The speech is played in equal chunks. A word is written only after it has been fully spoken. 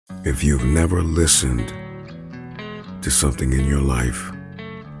If you've never listened to something in your life,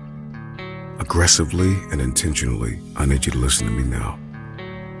 aggressively and intentionally, I need you to listen to me now.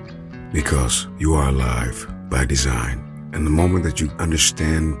 Because you are alive by design. And the moment that you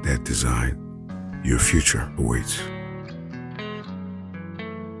understand that design, your future awaits.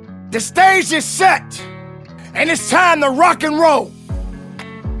 The stage is set, and it's time to rock and roll.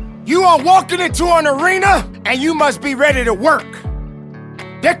 You are walking into an arena, and you must be ready to work.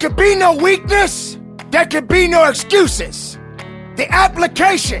 There could be no weakness. There could be no excuses. The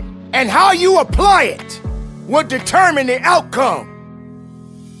application and how you apply it will determine the outcome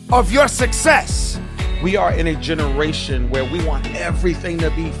of your success. We are in a generation where we want everything to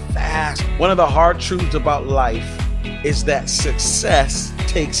be fast. One of the hard truths about life is that success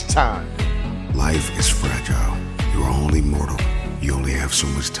takes time. Life is fragile. You are only mortal. You only have so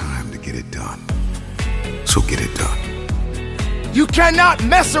much time to get it done. So get it done. You cannot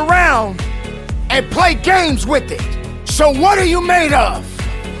mess around and play games with it. So what are you made of?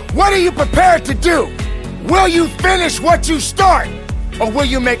 What are you prepared to do? Will you finish what you start, or will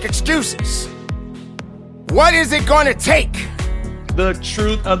you make excuses? What is it going to take? The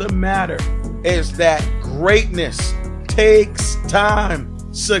truth of the matter is that greatness takes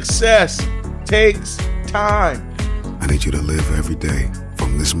time. Success takes time. I need you to live every day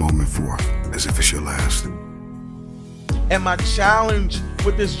from this moment forth as if it's your last. And my challenge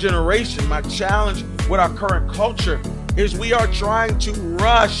with this generation, my challenge with our current culture is we are trying to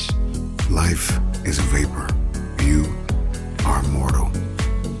rush. Life is a vapor. You are mortal.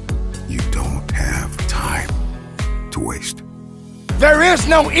 You don't have time to waste. There is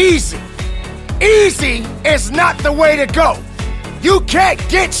no easy. Easy is not the way to go. You can't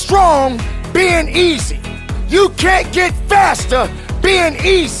get strong being easy. You can't get faster being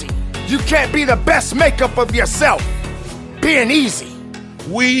easy. You can't be the best makeup of yourself being easy.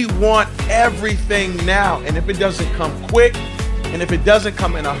 We want everything now. And if it doesn't come quick, and if it doesn't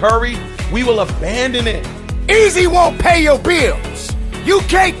come in a hurry, we will abandon it. Easy won't pay your bills. You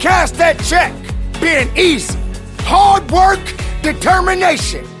can't cash that check being easy. Hard work,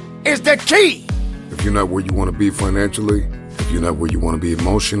 determination is the key. If you're not where you want to be financially, if you're not where you want to be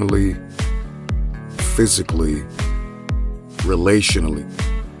emotionally, physically, relationally,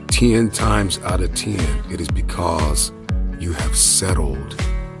 10 times out of 10, it is because you have settled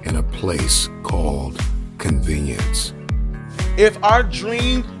in a place called convenience. If our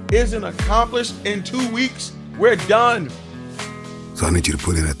dream isn't accomplished in 2 weeks, we're done. So I need you to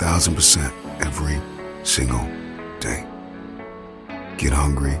put in 1,000% every single day. Get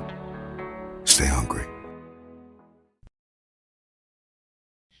hungry. Stay hungry.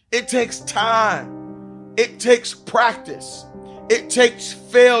 It takes time. It takes practice. It takes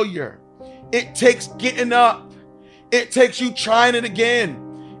failure. It takes getting up. It takes you trying it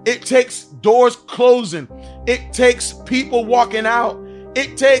again. It takes doors closing. It takes people walking out.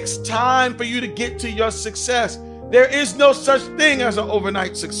 It takes time for you to get to your success. There is no such thing as an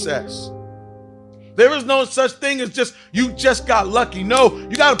overnight success. There is no such thing as you just got lucky. No,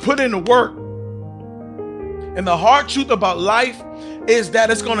 you got to put in the work. And the hard truth about life is that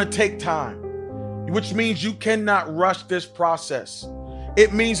it's going to take time, which means you cannot rush this process.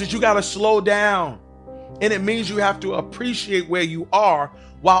 It means that you got to slow down. And it means you have to appreciate where you are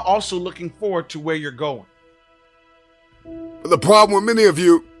while also looking forward to where you're going. The problem with many of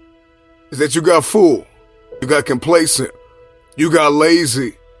you is that you got fooled. You got complacent. You got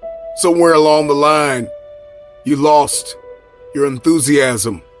lazy. Somewhere along the line, you lost your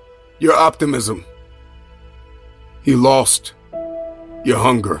enthusiasm, your optimism. You lost your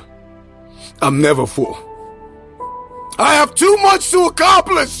hunger. I'm never full. I have too much to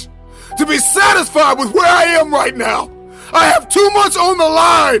accomplish to be satisfied with where I am right now. I have too much on the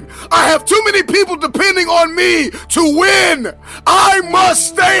line. I have too many people depending on me to win. I must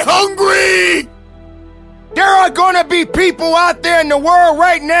stay hungry. There are going to be people out there in the world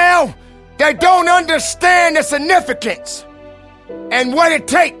right now that don't understand the significance and what it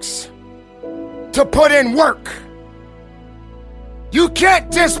takes to put in work. You can't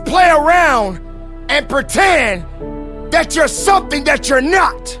just play around and pretend that you're something that you're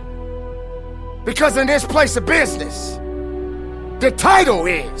not. Because in this place of business, the title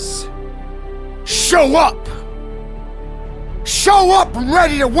is Show Up. Show up and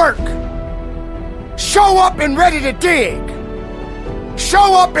ready to work. Show up and ready to dig.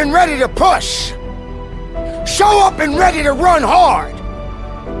 Show up and ready to push. Show up and ready to run hard.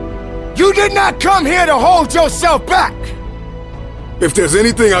 You did not come here to hold yourself back. If there's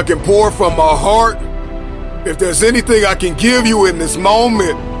anything I can pour from my heart, if there's anything I can give you in this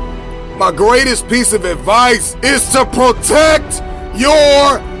moment, my greatest piece of advice is to protect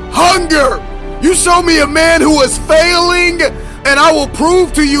your hunger. You show me a man who is failing, and I will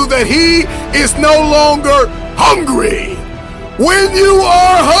prove to you that he is no longer hungry. When you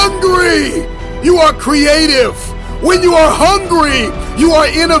are hungry, you are creative. When you are hungry, you are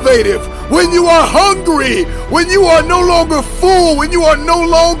innovative. When you are hungry, when you are no longer full, when you are no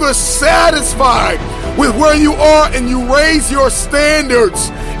longer satisfied with where you are and you raise your standards,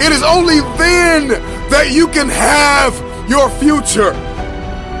 it is only then that you can have your future.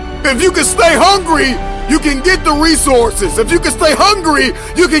 If you can stay hungry, you can get the resources. If you can stay hungry,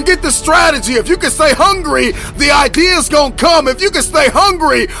 you can get the strategy. If you can stay hungry, the ideas gonna come. If you can stay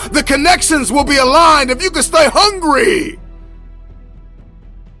hungry, the connections will be aligned. If you can stay hungry.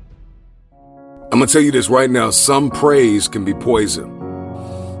 I'm gonna tell you this right now, some praise can be poison.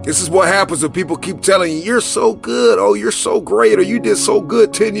 This is what happens when people keep telling you, you're so good, oh, you're so great, or you did so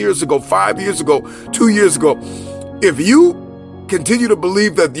good 10 years ago, 5 years ago, 2 years ago. If you continue to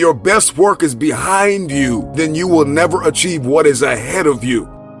believe that your best work is behind you, then you will never achieve what is ahead of you.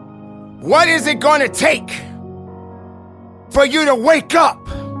 What is it gonna take for you to wake up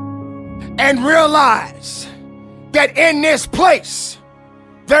and realize that in this place,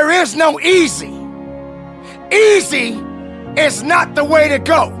 there is no easy? Easy is not the way to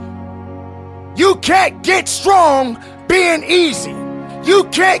go. You can't get strong being easy. You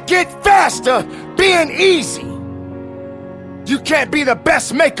can't get faster being easy. You can't be the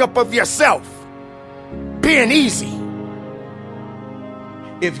best makeup of yourself being easy.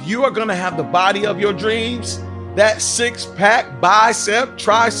 If you are going to have the body of your dreams, that six-pack, bicep,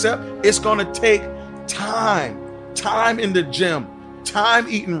 tricep, it's going to take time. Time in the gym, time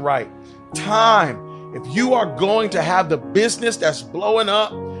eating right, time. If you are going to have the business that's blowing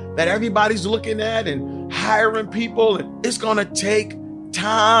up, that everybody's looking at and hiring people, and it's going to take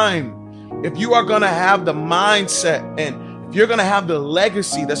time. If you are going to have the mindset, and if you're going to have the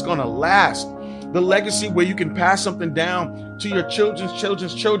legacy that's going to last, the legacy where you can pass something down to your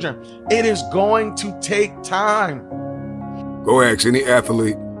children's children, it is going to take time. Go ask any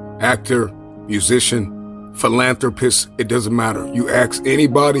athlete, actor, musician, philanthropist, it doesn't matter. You ask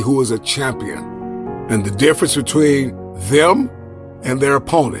anybody who is a champion, and the difference between them and their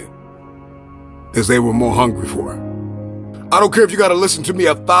opponent is they were more hungry for it. I don't care if you got to listen to me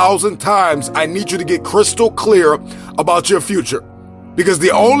 1,000 times. I need you to get crystal clear about your future. Because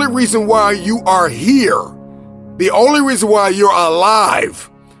the only reason why you are here, the only reason why you're alive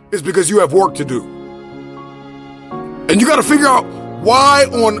is because you have work to do. And you got to figure out, why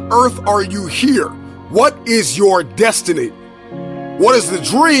on earth are you here? What is your destiny? What is the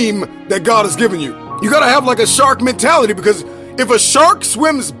dream that God has given you? You got to have like a shark mentality, because if a shark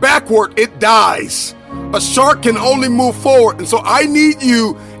swims backward, it dies. A shark can only move forward. And so I need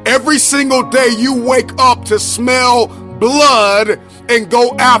you every single day you wake up to smell blood and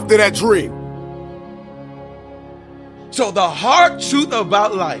go after that dream. So the hard truth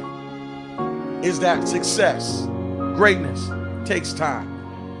about life is that success, greatness takes time.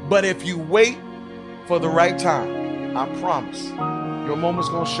 But if you wait for the right time, I promise your moment's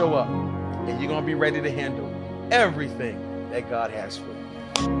going to show up and you're going to be ready to handle everything that God has for you.